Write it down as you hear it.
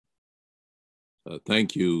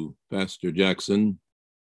Thank you, Pastor Jackson.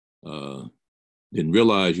 Didn't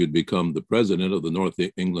realize you'd become the president of the North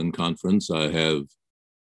England Conference. I have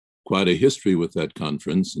quite a history with that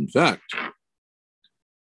conference. In fact,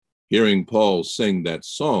 hearing Paul sing that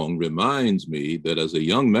song reminds me that as a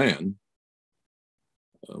young man,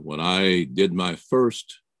 when I did my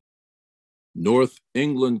first North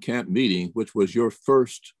England camp meeting, which was your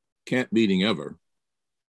first camp meeting ever,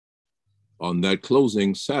 on that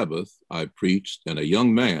closing Sabbath, I preached, and a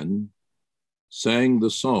young man sang the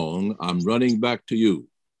song, "I'm Running Back to You."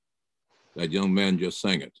 That young man just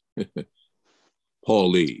sang it,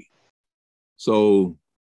 Paul Lee. So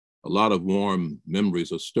a lot of warm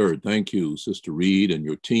memories are stirred. Thank you, Sister Reed and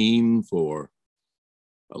your team, for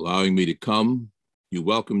allowing me to come. You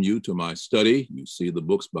welcome you to my study. You see the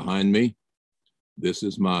books behind me. This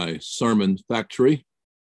is my sermon factory,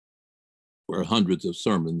 where hundreds of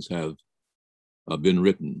sermons have been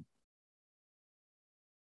written.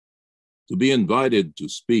 To be invited to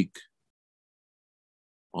speak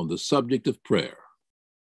on the subject of prayer.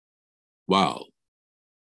 Wow.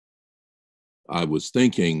 I was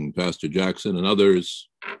thinking, Pastor Jackson and others,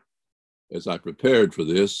 as I prepared for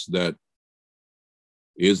this, that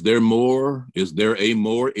is there a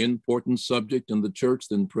more important subject in the church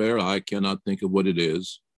than prayer? I cannot think of what it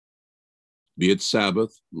is. Be it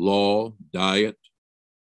Sabbath, law, diet.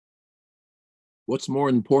 What's more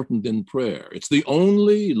important than prayer? It's the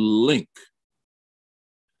only link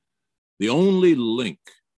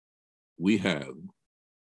we have,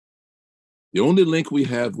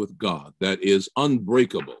 with God that is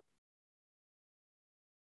unbreakable.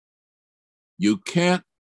 You can't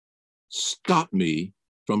stop me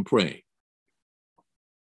from praying.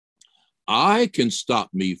 I can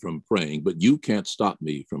stop me from praying, but you can't stop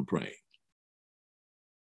me from praying.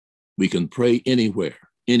 We can pray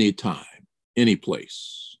anywhere, anytime, any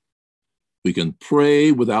place. We can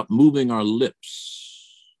pray without moving our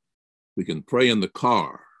lips. We can pray in the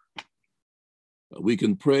car. We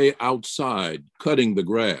can pray outside, cutting the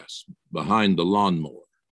grass behind the lawnmower.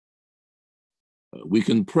 We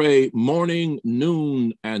can pray morning,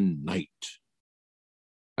 noon, and night.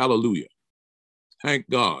 Hallelujah. Thank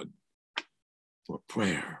God for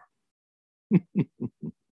prayer.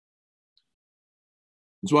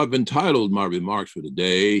 So I've entitled my remarks for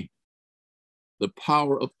today, "The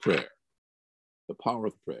Power of Prayer." The power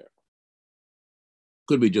of prayer.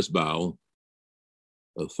 Could we just bow?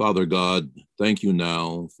 Father God, thank you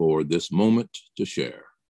now for this moment to share.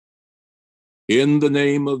 In the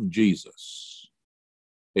name of Jesus,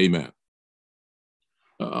 amen.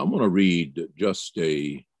 I want to read just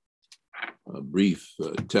a brief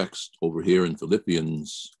text over here in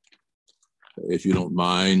Philippians, if you don't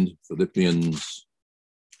mind. Philippians,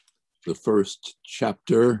 the first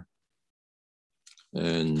chapter,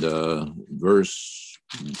 and verse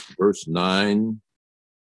 9.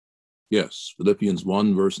 Yes, Philippians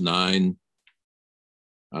 1, verse 9.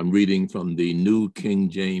 I'm reading from the New King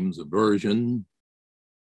James Version.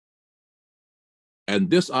 "And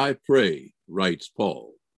this I pray," writes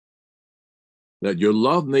Paul, "that your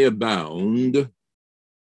love may abound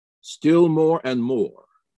still more and more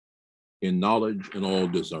in knowledge and all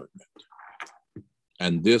discernment.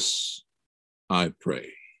 And this I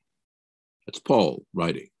pray." That's Paul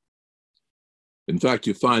writing. In fact,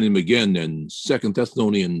 you find him again in 2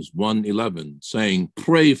 Thessalonians 1:11 saying,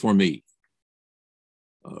 "Pray for me."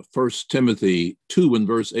 1 Timothy 2 and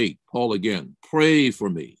verse 8, Paul again, "Pray for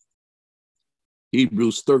me."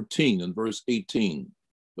 Hebrews 13 and verse 18,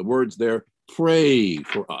 the words there, "Pray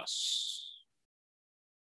for us."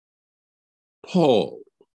 Paul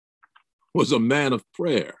was a man of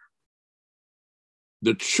prayer.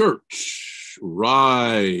 The church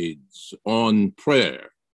rides on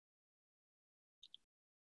prayer.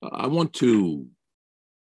 I want to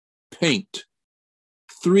paint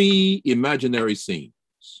 3 imaginary scenes.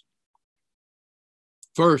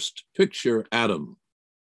 First, picture Adam,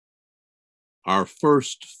 our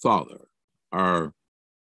first father, our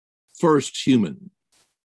first human,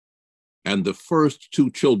 and the first 2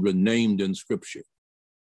 children named in Scripture.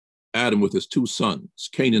 Adam with his 2 sons,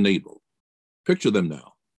 Cain and Abel. Picture them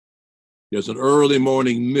now. There's an early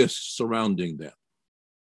morning mist surrounding them.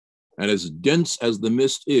 And as dense as the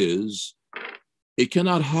mist is, it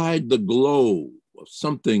cannot hide the glow of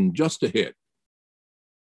something just ahead.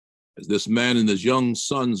 As this man and his young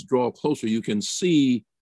sons draw closer, you can see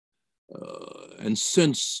and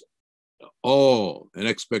sense awe and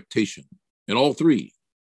expectation in all 3.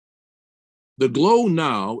 The glow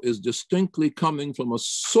now is distinctly coming from a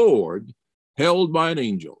sword held by an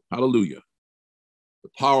angel. Hallelujah. The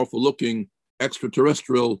powerful looking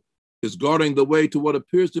extraterrestrial is guarding the way to what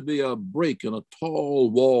appears to be a break in a tall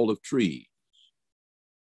wall of trees.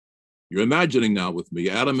 You're imagining now with me,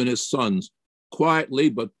 Adam and his sons quietly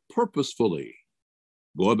but purposefully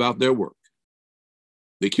go about their work.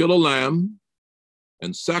 They kill a lamb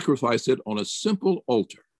and sacrifice it on a simple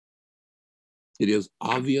altar. It is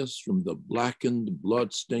obvious from the blackened,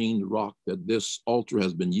 blood-stained rock that this altar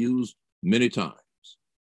has been used many times.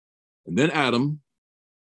 And then Adam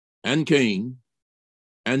and Cain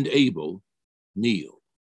and Abel kneel.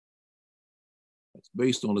 That's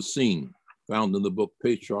based on a scene found in the book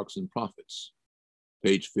Patriarchs and Prophets,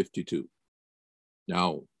 page 52.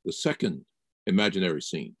 Now, the second imaginary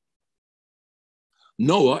scene.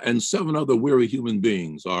 Noah and 7 other weary human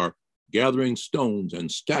beings are gathering stones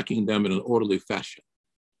and stacking them in an orderly fashion.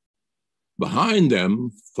 Behind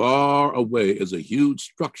them, far away, is a huge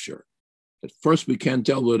structure. At first, we can't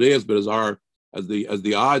tell what it is, but as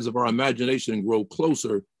the eyes of our imagination grow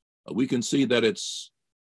closer, we can see that it's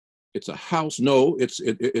a house. No,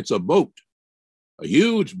 it's a boat, a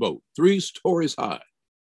huge boat, 3 stories high.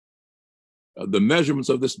 The measurements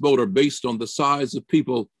of this boat are based on the size of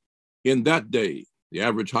people in that day. The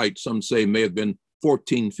average height, some say, may have been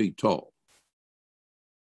 14 feet tall.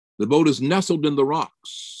 The boat is nestled in the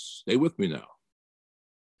rocks. Stay with me now.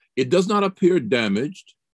 It does not appear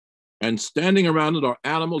damaged, and standing around it are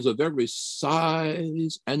animals of every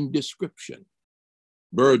size and description.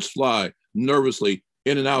 Birds fly nervously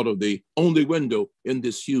in and out of the only window in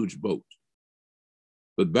this huge boat.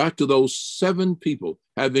 But back to those 7 people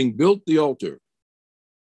having built the altar,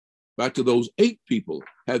 back to those 8 people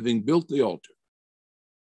having built the altar,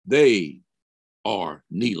 they are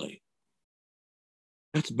kneeling.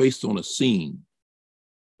 That's based on a scene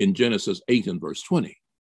in Genesis 8 and verse 20.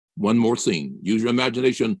 One more scene. Use your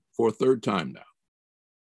imagination for a third time now.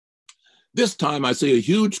 This time I see a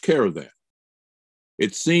huge caravan.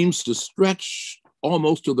 It seems to stretch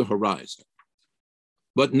almost to the horizon.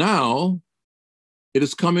 But now it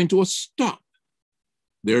is coming to a stop.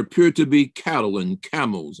 There appear to be cattle and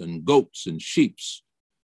camels and goats and sheep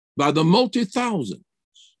by the multi-thousands.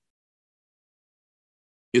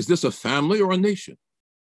 Is this a family or a nation?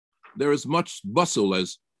 There is much bustle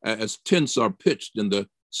as tents are pitched in the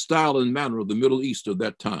style and manner of the Middle East of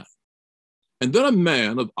that time. And then a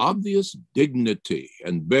man of obvious dignity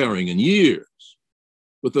and bearing and years,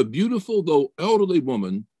 with a beautiful though elderly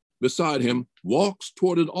woman beside him, walks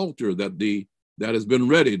toward an altar that has been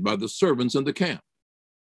readied by the servants in the camp.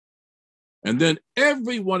 And then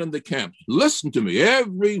everyone in the camp, listen to me,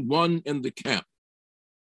 everyone in the camp,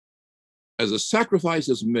 as a sacrifice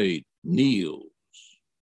is made, kneels.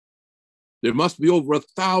 There must be over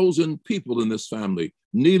 1,000 people in this family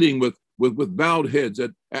kneeling with bowed heads,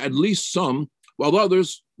 at least some, while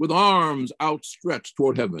others with arms outstretched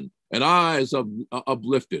toward heaven and eyes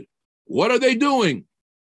uplifted. What are they doing?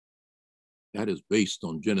 That is based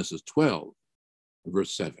on Genesis 12,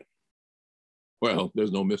 verse 7. Well,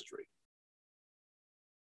 there's no mystery.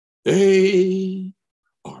 They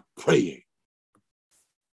are praying.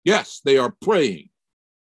 Yes, they are praying.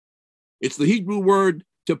 It's the Hebrew word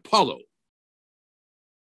tepalo.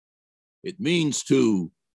 It means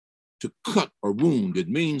to cut or wound. It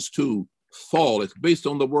means to fall. It's based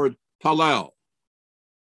on the word palal.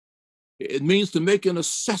 It means to make an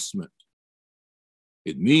assessment.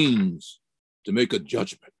 It means to make a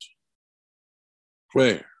judgment.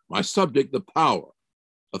 Prayer. My subject, the power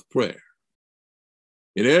of prayer.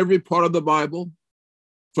 In every part of the Bible,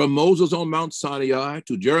 from Moses on Mount Sinai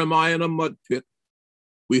to Jeremiah in a mud pit,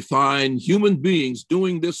 we find human beings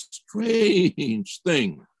doing this strange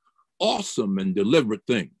thing, awesome and deliberate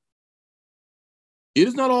thing. It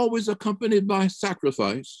is not always accompanied by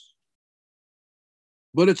sacrifice,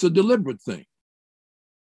 but it's a deliberate thing.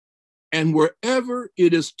 And wherever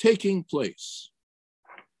it is taking place,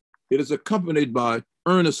 it is accompanied by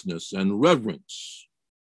earnestness and reverence,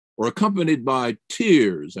 or accompanied by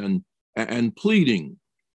tears and pleading.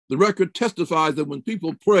 The record testifies that when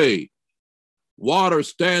people pray, water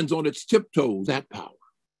stands on its tiptoes. That power.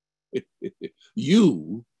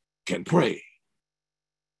 You can pray.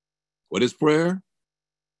 What is prayer?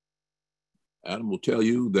 Adam will tell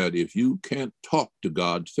you that if you can't talk to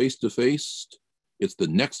God face to face, it's the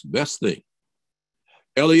next best thing.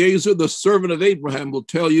 Eliezer, the servant of Abraham, will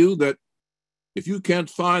tell you that if you can't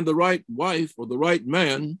find the right wife or the right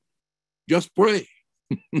man, just pray.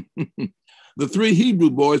 The 3 Hebrew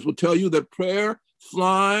boys will tell you that prayer,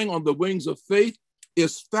 flying on the wings of faith,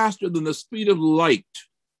 is faster than the speed of light.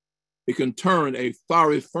 It can turn a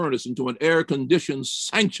fiery furnace into an air-conditioned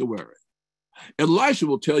sanctuary. Elisha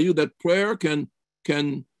will tell you that prayer can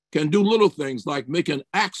do little things like make an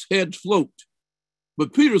axe head float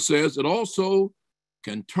But Peter says it also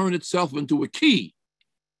can turn itself into a key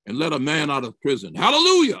and let a man out of prison.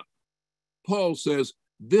 Hallelujah. Paul says,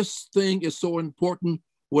 this thing is so important.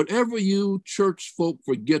 Whatever you church folk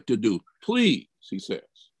forget to do, please, he says,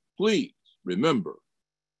 please remember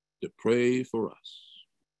to pray for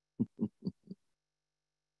us.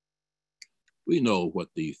 We know what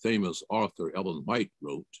the famous author Ellen White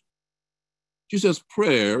wrote. She says,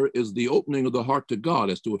 prayer is the opening of the heart to God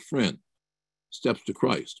as to a friend. Steps to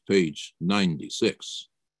Christ, page 96.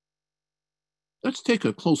 Let's take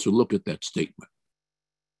a closer look at that statement.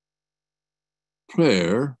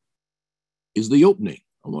 Prayer is the opening.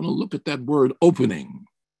 I want to look at that word opening.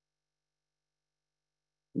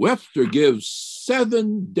 Webster gives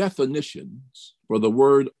 7 definitions for the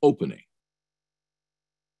word opening.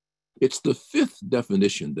 It's the 5th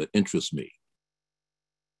definition that interests me.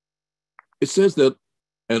 It says that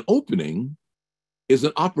an opening is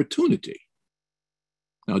an opportunity.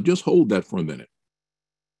 Now just hold that for a minute.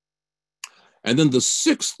 And then the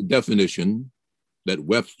 6th definition that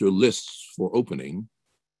Webster lists for opening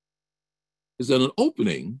is that an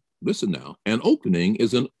opening, listen now, an opening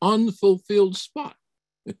is an unfulfilled spot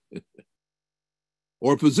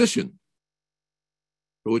or position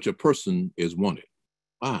for which a person is wanted.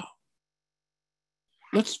 Wow.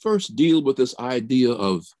 Let's first deal with this idea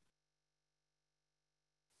of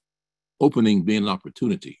opening being an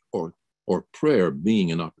opportunity or prayer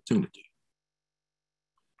being an opportunity.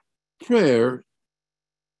 Prayer,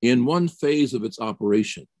 in one phase of its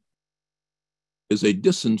operation, is a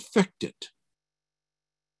disinfectant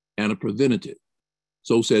and a preventative.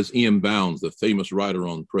 So says E.M. Bounds, the famous writer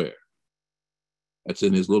on prayer. That's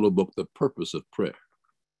in his little book, The Purpose of Prayer.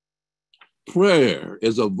 Prayer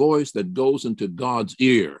is a voice that goes into God's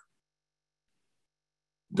ear.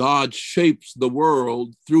 God shapes the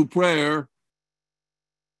world through prayer.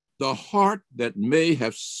 The heart that may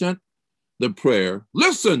have sent the prayer,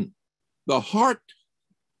 listen, the heart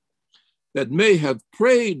that may have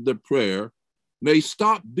prayed the prayer may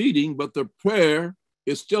stop beating, but the prayer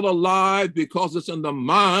is still alive because it's in the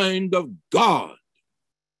mind of God.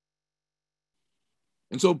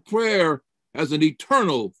 And so prayer has an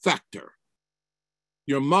eternal factor.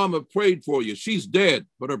 Your mama prayed for you. She's dead,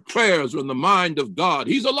 but her prayers are in the mind of God.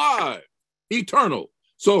 He's alive, eternal.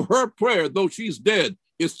 So her prayer, though she's dead,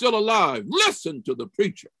 is still alive. Listen to the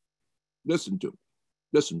preacher. Listen to me.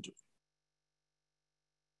 Listen to me.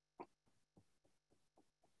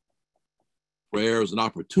 Prayer is an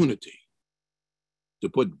opportunity to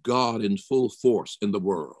put God in full force in the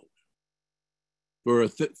world. For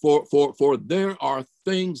there are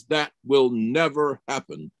things that will never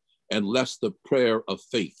happen unless the prayer of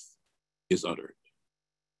faith is uttered.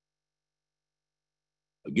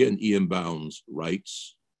 Again, E.M. Bounds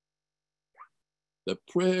writes, the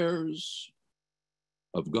prayers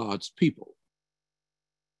of God's people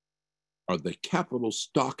are the capital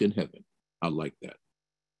stock in heaven. I like that.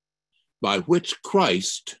 By which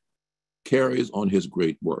Christ carries on his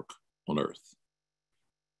great work on earth.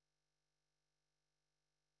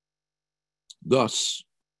 Thus,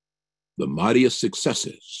 the mightiest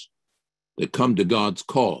successes that come to God's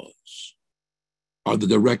cause are the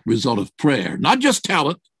direct result of prayer, not just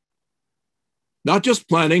talent, not just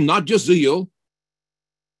planning, not just zeal,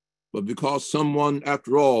 but because someone,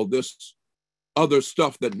 after all, this other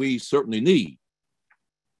stuff that we certainly need,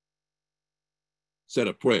 said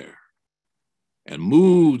a prayer and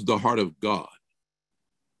moved the heart of God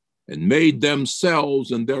and made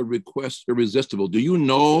themselves and their requests irresistible. Do you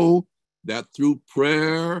know that through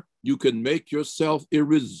prayer, you can make yourself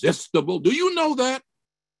irresistible? Do you know that?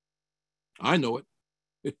 I know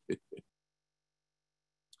it.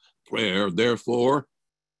 Prayer, therefore,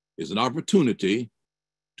 is an opportunity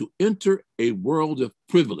to enter a world of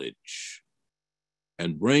privilege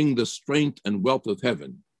and bring the strength and wealth of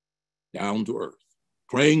heaven down to earth.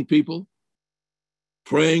 Praying people,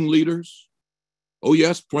 praying leaders, oh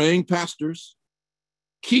yes, praying pastors,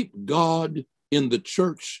 keep God in the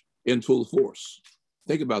church in full force.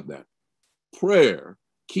 Think about that. Prayer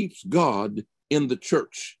keeps God in the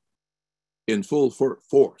church in full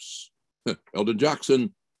force. Elder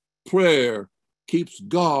Jackson, prayer keeps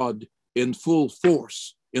God in full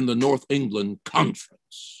force in the North England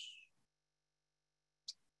Conference.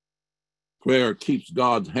 Prayer keeps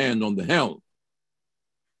God's hand on the helm,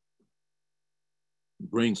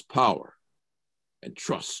 brings power and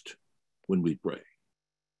trust when we pray.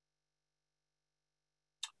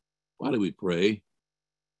 Why do we pray?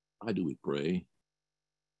 Why do we pray?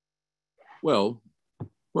 Well,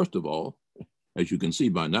 first of all, as you can see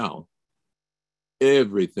by now,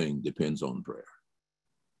 everything depends on prayer.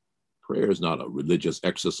 Prayer is not a religious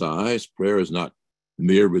exercise. Prayer is not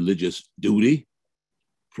mere religious duty.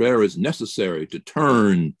 Prayer is necessary to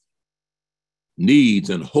turn needs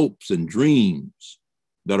and hopes and dreams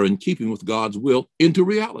that are in keeping with God's will into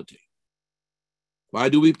reality. Why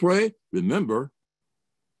do we pray? Remember,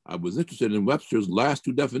 I was interested in Webster's last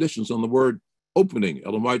two definitions on the word opening.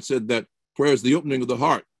 Ellen White said that prayer is the opening of the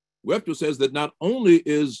heart. Webster says that not only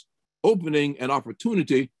is opening an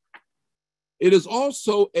opportunity, it is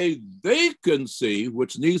also a vacancy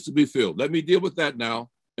which needs to be filled. Let me deal with that now.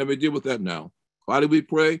 Why do we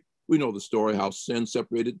pray? We know the story, how sin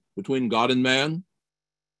separated between God and man.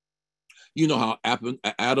 You know how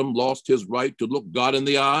Adam lost his right to look God in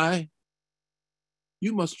the eye.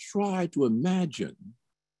 You must try to imagine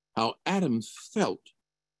how Adam felt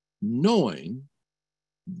knowing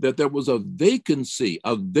that there was a vacancy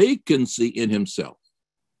in himself.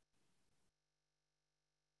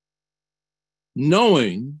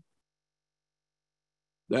 Knowing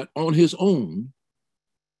that on his own,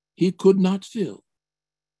 he could not fill.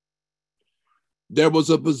 There was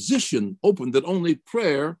a position open that only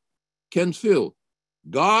prayer can fill.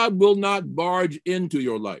 God will not barge into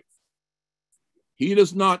your life. He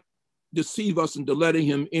does not deceive us into letting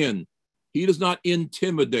him in. He does not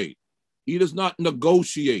intimidate. He does not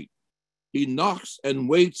negotiate. He knocks and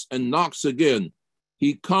waits and knocks again.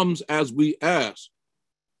 He comes as we ask.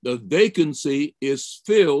 The vacancy is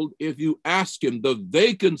filled if you ask him. The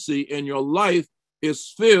vacancy in your life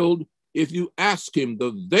is filled if you ask him.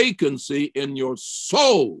 The vacancy in your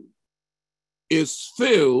soul is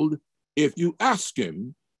filled if you ask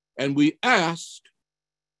him. And we ask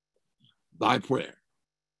by prayer.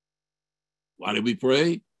 Why do we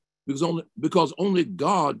pray? Because only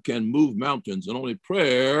God can move mountains, and only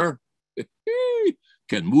prayer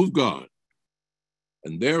can move God.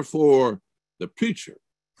 And therefore, the preacher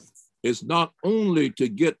is not only to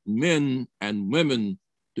get men and women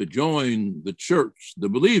to join the church. The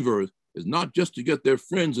believer is not just to get their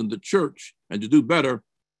friends in the church and to do better,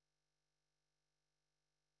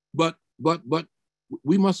 but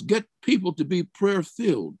we must get people to be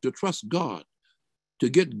prayer-filled, to trust God, to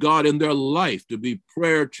get God in their life, to be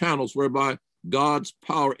prayer channels whereby God's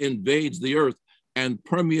power invades the earth and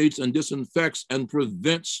permeates and disinfects and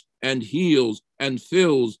prevents and heals and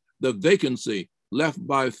fills the vacancy left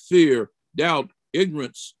by fear, doubt,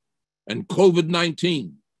 ignorance, and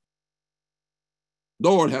COVID-19.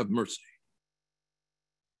 Lord, have mercy.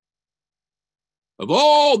 Of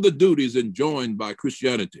all the duties enjoined by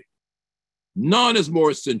Christianity, none is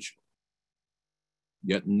more essential,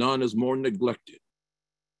 yet none is more neglected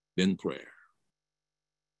than prayer.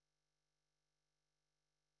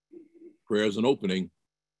 Prayer is an opening.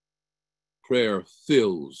 Prayer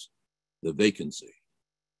fills the vacancy.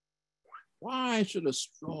 Why should a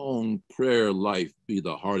strong prayer life be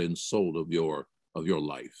the heart and soul of your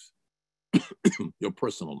life, your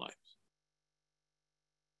personal life?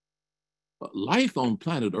 But life on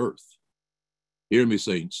planet Earth, hear me,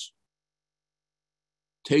 saints,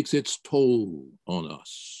 takes its toll on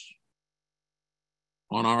us,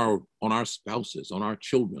 on our spouses, on our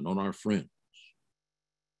children, on our friends.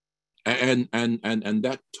 And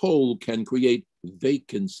that toll can create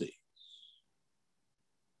vacancies.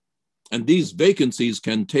 And these vacancies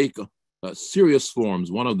can take serious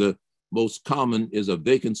forms. One of the most common is a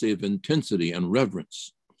vacancy of intensity and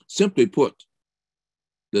reverence. Simply put,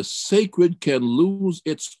 the sacred can lose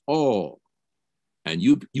its awe, and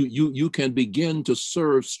you can begin to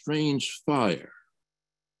serve strange fire.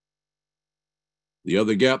 The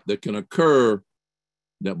other gap that can occur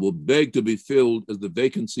that will beg to be filled is the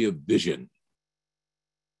vacancy of vision.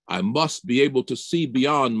 I must be able to see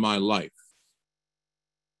beyond my life.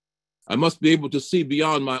 I must be able to see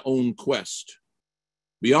beyond my own quest,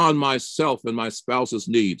 beyond myself and my spouse's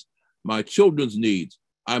needs, my children's needs.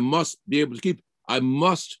 I must be able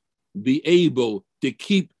to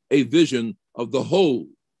keep a vision of the whole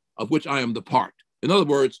of which I am the part. In other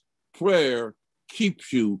words, prayer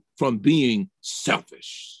keeps you from being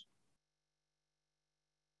selfish.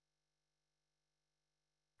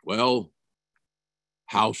 Well,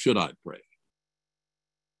 how should I pray?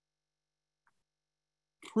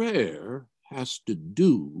 Prayer has to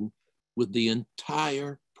do with the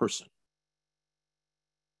entire person.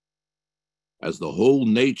 As the whole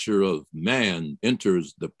nature of man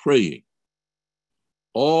enters the praying,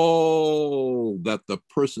 all that the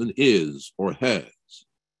person is or has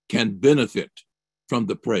can benefit from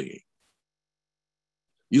the praying.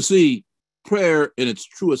 You see, prayer in its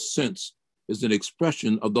truest sense is an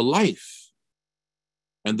expression of the life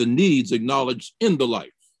and the needs acknowledged in the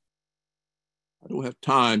life. I don't have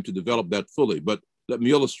time to develop that fully, but let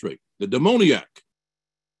me illustrate. The demoniac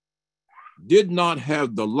did not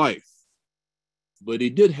have the life but he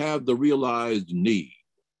did have the realized need.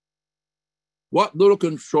 What little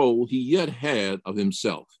control he yet had of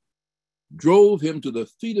himself drove him to the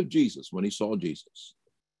feet of Jesus when he saw Jesus.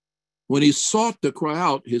 When he sought to cry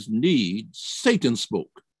out his need, Satan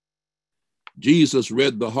spoke. Jesus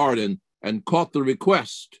read the heart and caught the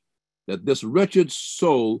request that this wretched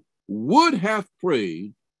soul would have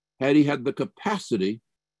prayed had he had the capacity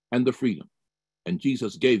and the freedom. And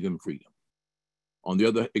Jesus gave him freedom. On the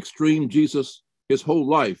other extreme, Jesus, his whole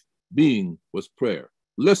life being was prayer.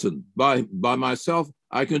 Listen, by myself,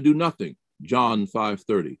 I can do nothing. John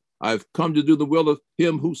 5:30. I've come to do the will of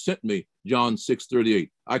him who sent me. John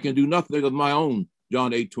 6:38. I can do nothing of my own.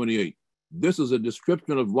 John 8:28. This is a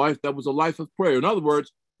description of life that was a life of prayer. In other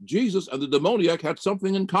words, Jesus and the demoniac had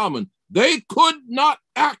something in common. They could not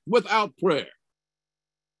act without prayer.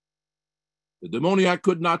 The demoniac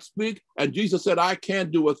could not speak, and Jesus said, I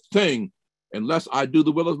can't do a thing unless I do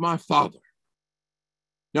the will of my Father.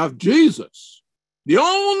 Now, if Jesus, the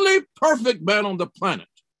only perfect man on the planet,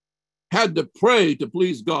 had to pray to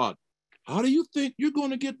please God, how do you think you're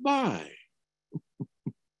going to get by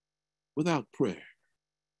without prayer?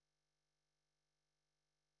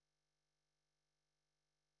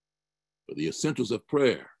 But the essentials of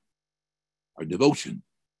prayer are devotion,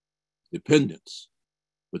 dependence,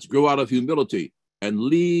 which grow out of humility and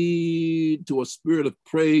lead to a spirit of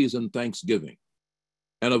praise and thanksgiving.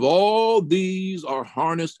 And of all these are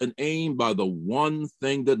harnessed and aimed by the one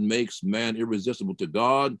thing that makes man irresistible to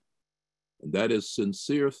God, and that is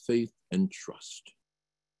sincere faith and trust.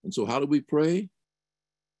 And so how do we pray?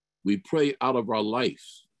 We pray out of our life.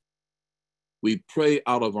 We pray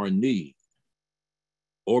out of our need,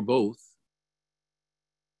 or both.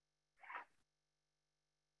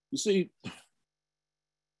 You see,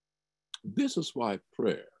 this is why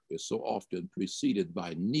prayer is so often preceded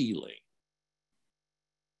by kneeling.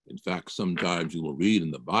 In fact, sometimes you will read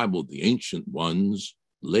in the Bible, the ancient ones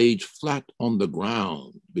laid flat on the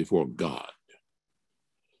ground before God.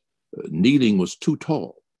 Kneeling was too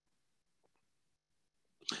tall.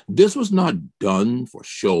 This was not done for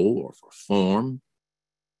show or for form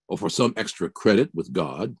or for some extra credit with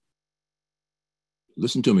God.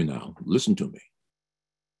 Listen to me now, listen to me.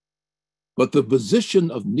 But the position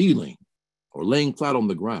of kneeling or laying flat on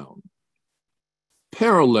the ground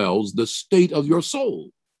parallels the state of your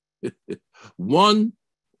soul. One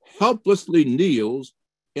helplessly kneels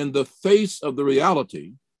in the face of the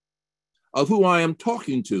reality of who I am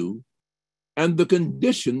talking to and the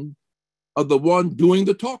condition of the one doing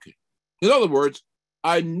the talking. In other words,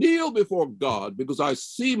 I kneel before God because I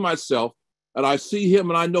see myself and I see him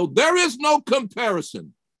and I know there is no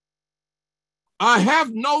comparison. I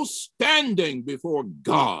have no standing before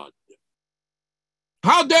God.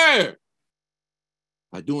 How dare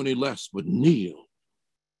I do any less but kneel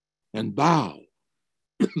and bow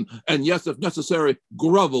and yes, if necessary,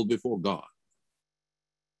 grovel before God.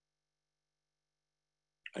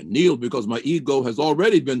 I kneel because my ego has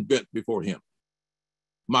already been bent before him.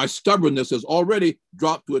 My stubbornness has already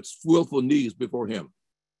dropped to its willful knees before him.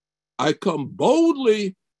 I come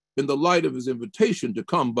boldly in the light of his invitation to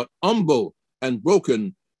come, but humble and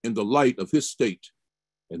broken in the light of his state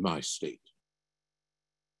and my state.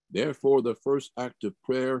 Therefore, the first act of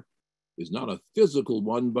prayer is not a physical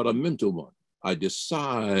one, but a mental one. I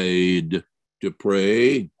decide to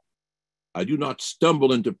pray. I do not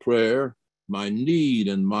stumble into prayer. My need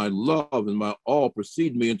and my love and my all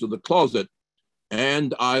precede me into the closet,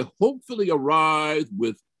 and I hopefully arrive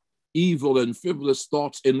with evil and frivolous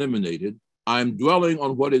thoughts eliminated. I'm dwelling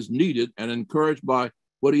on what is needed and encouraged by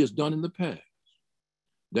what he has done in the past.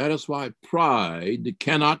 That is why pride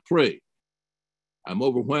cannot pray. I'm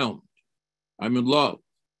overwhelmed. I'm in love.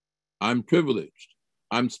 I'm privileged.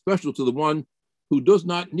 I'm special to the one who does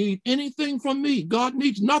not need anything from me. God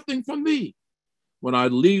needs nothing from me. When I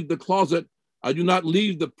leave the closet, I do not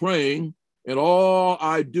leave the praying. In all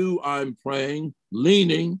I do, I'm praying,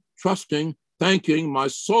 leaning, trusting, thanking. My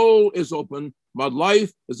soul is open. My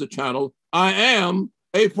life is a channel. I am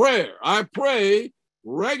a prayer. I pray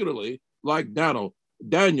regularly like Daniel.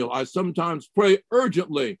 I sometimes pray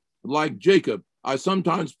urgently like Jacob. I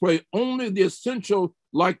sometimes pray only the essential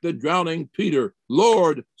like the drowning Peter.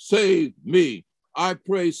 Lord, save me. I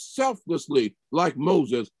pray selflessly like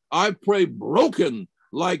Moses. I pray broken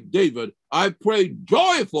like David. I pray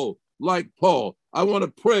joyful like Paul. I want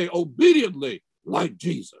to pray obediently like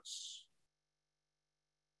Jesus.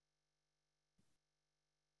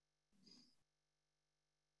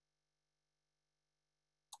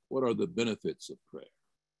 What are the benefits of prayer?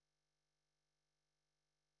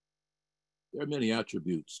 There are many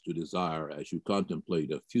attributes to desire as you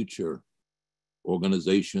contemplate a future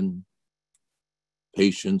organization,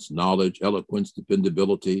 patience, knowledge, eloquence,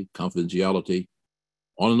 dependability, confidentiality.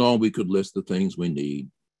 On and on we could list the things we need.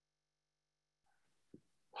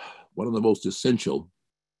 One of the most essential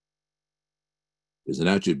is an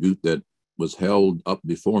attribute that was held up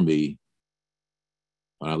before me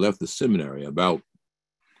when I left the seminary about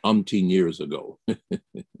umpteen years ago.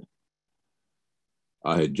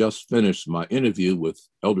 I had just finished my interview with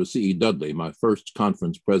Elder C.E. Dudley, my first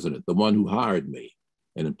conference president, the one who hired me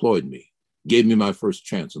and employed me, gave me my first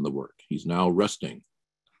chance in the work. He's now resting,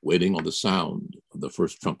 waiting on the sound of the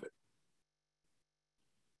first trumpet.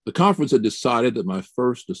 The conference had decided that my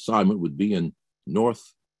first assignment would be in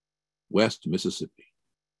Northwest Mississippi.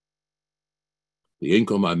 The ink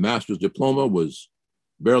on my master's diploma was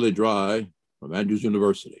barely dry from Andrews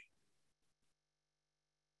University.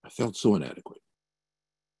 I felt so inadequate.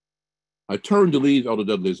 I turned to leave Elder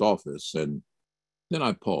Dudley's office, and then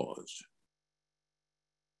I paused.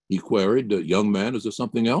 He queried, "Young man, is there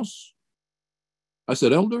something else?" I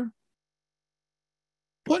said, "Elder,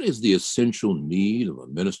 what is the essential need of a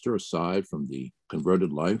minister aside from the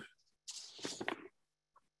converted life?"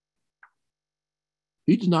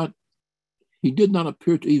 He did not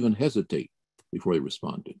appear to even hesitate before he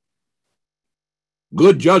responded.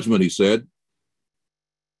 "Good judgment," he said.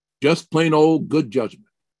 "Just plain old good judgment."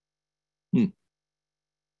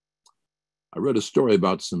 I read a story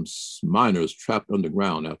about some miners trapped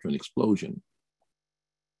underground after an explosion.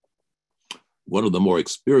 One of the more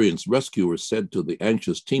experienced rescuers said to the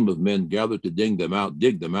anxious team of men gathered to dig them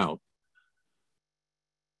out,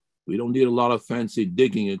 "We don't need a lot of fancy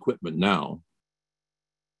digging equipment now.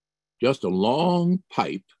 Just a long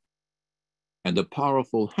pipe and a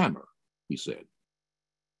powerful hammer," he said.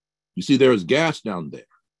 "You see, there is gas down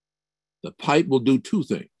there. The pipe will do two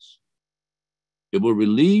things. It will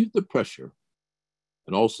relieve the pressure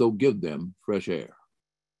and also give them fresh air."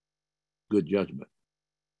 Good judgment.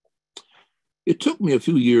 It took me a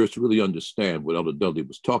few years to really understand what Elder Dudley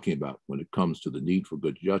was talking about when it comes to the need for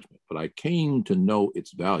good judgment, but I came to know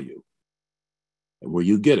its value and where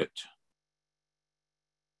you get it.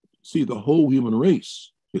 See, the whole human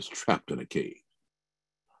race is trapped in a cave.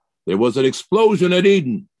 There was an explosion at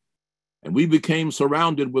Eden, and we became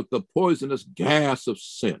surrounded with the poisonous gas of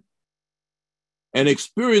sin. An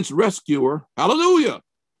experienced rescuer, hallelujah,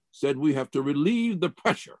 said we have to relieve the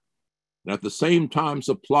pressure and at the same time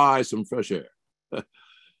supply some fresh air.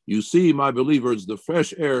 You see, my believers, the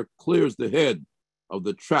fresh air clears the head of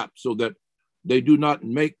the trap so that they do not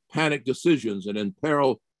make panic decisions and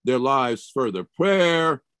imperil their lives further.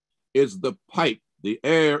 Prayer is the pipe. The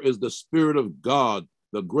air is the Spirit of God,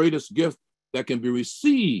 the greatest gift that can be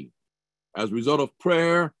received as a result of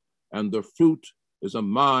prayer, and the fruit is a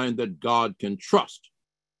mind that God can trust,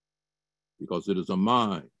 because it is a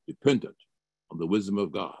mind dependent on the wisdom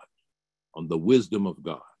of God, on the wisdom of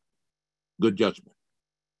God. Good judgment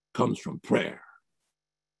comes from prayer.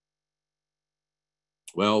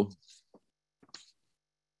 Well,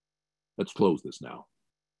 let's close this now.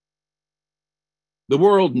 The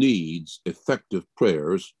world needs effective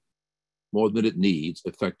prayers more than it needs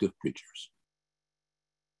effective preachers.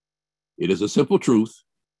 It is a simple truth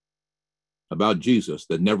about Jesus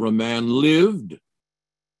that never a man lived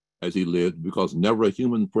as he lived, because never a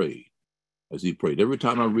human prayed as he prayed. Every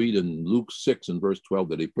time I read in Luke 6 and verse 12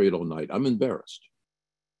 that he prayed all night, I'm embarrassed.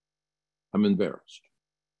 I'm embarrassed.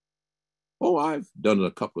 Oh, I've done it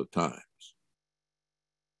a couple of times.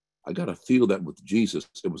 I got to feel that with Jesus,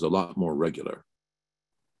 it was a lot more regular.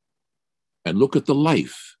 And look at the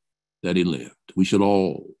life that he lived. We should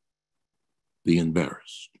all be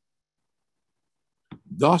embarrassed.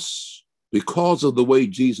 Thus, because of the way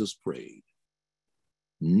Jesus prayed,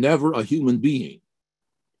 never a human being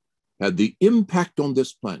had the impact on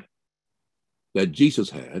this planet that Jesus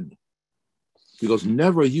had, because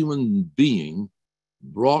never a human being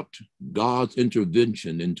brought God's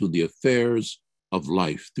intervention into the affairs of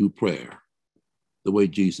life through prayer the way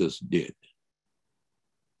Jesus did.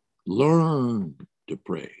 Learn to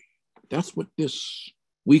pray. That's what this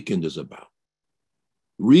weekend is about.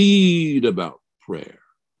 Read about prayer.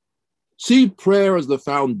 See prayer as the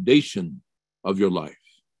foundation of your life,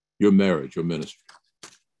 your marriage, your ministry.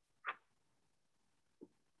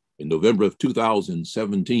 In November of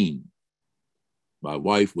 2017, my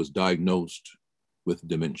wife was diagnosed with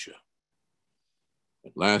dementia.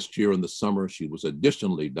 And last year in the summer, she was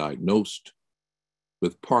additionally diagnosed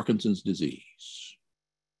with Parkinson's disease.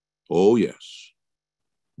 Oh, yes,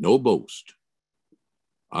 no boast.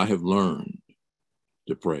 I have learned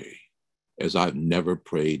to pray as I've never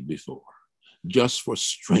prayed before, just for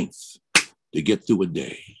strength to get through a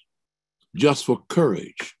day, just for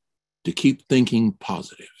courage to keep thinking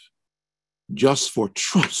positive, just for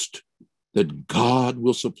trust that God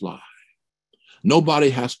will supply. Nobody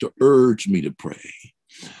has to urge me to pray.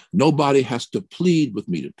 Nobody has to plead with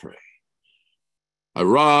me to pray. I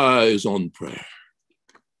rise on prayer,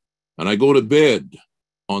 and I go to bed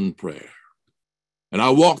on prayer, and I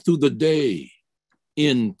walk through the day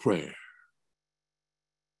in prayer.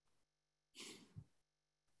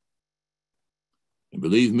 And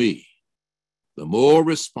believe me, the more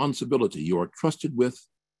responsibility you are trusted with,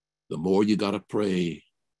 the more you got to pray,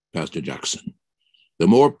 Pastor Jackson. The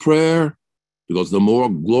more prayer, because the more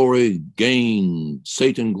glory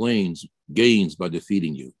Satan gains by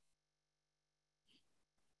defeating you.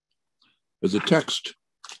 There's a text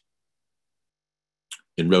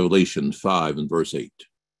in Revelation 5 and verse 8.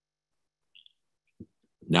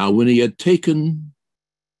 Now, when he had taken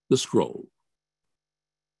the scroll,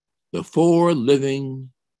 the 4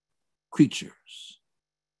 living creatures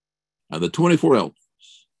and the 24 elders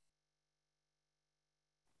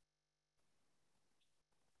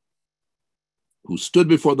who stood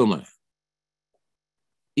before the Lamb,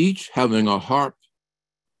 each having a harp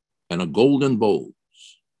and a golden bowls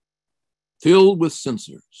filled with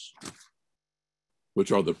censers,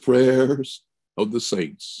 which are the prayers of the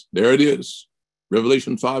saints. There it is,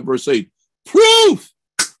 Revelation 5, verse 8. Proof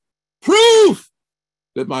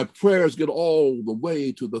that my prayers get all the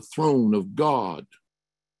way to the throne of God.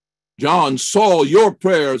 John saw your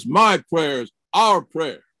prayers, my prayers, our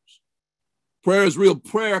prayers. Prayer is real.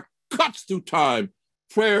 Prayer cuts through time.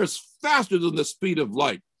 Prayer is faster than the speed of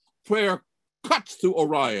light. Prayer cuts through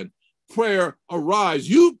Orion. Prayer arise.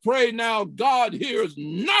 You pray now, God hears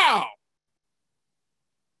now.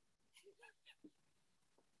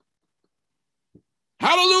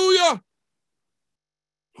 Hallelujah.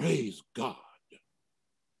 Praise God.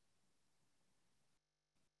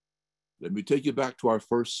 Let me take you back to our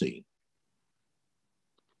first scene.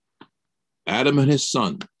 Adam and his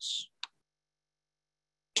sons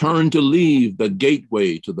turned to leave the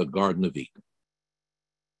gateway to the Garden of Eden.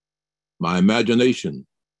 My imagination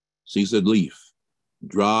sees a leaf,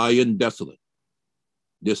 dry and desolate,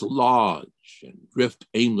 dislodge and drift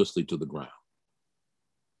aimlessly to the ground.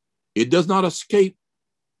 It does not escape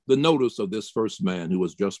the notice of this first man who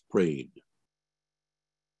has just prayed.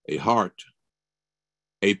 A heart,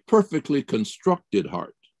 a perfectly constructed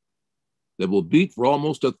heart that will beat for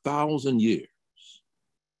almost 1,000 years,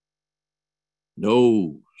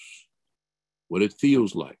 knows what it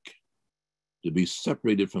feels like to be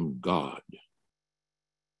separated from God.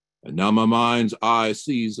 And now my mind's eye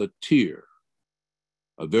sees a tear,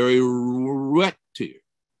 a very wet tear,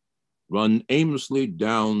 run aimlessly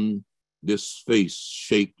down this face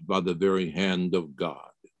shaped by the very hand of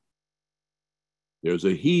God. There's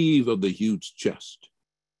a heave of the huge chest,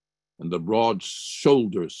 and the broad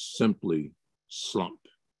shoulders simply slump.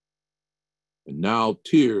 And now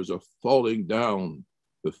tears are falling down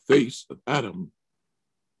the face of Adam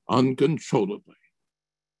uncontrollably.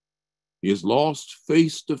 He has lost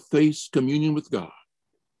face-to-face communion with God.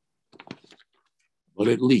 But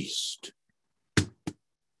at least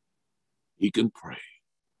he can pray.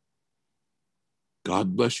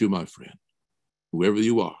 God bless you, my friend, whoever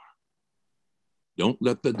you are. Don't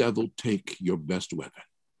let the devil take your best weapon.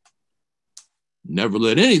 Never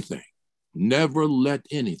let anything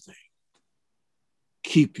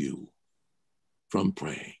keep you from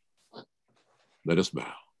praying. Let us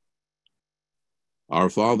bow. Our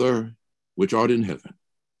Father, which art in heaven,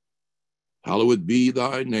 hallowed be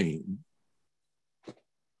thy name.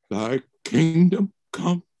 Thy kingdom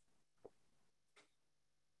come.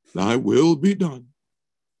 Thy will be done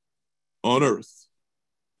on earth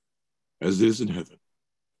as it is in heaven.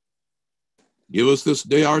 Give us this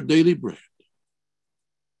day our daily bread,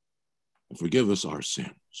 and forgive us our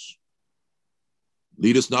sins.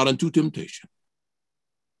 Lead us not into temptation.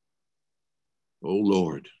 O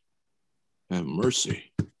Lord, have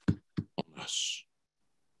mercy on us.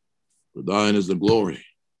 For thine is the glory,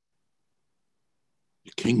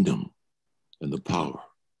 the kingdom, and the power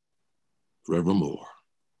forevermore.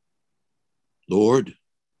 Lord,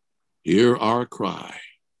 hear our cry.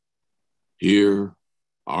 Hear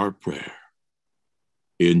our prayer.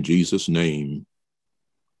 In Jesus' name,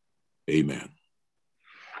 amen.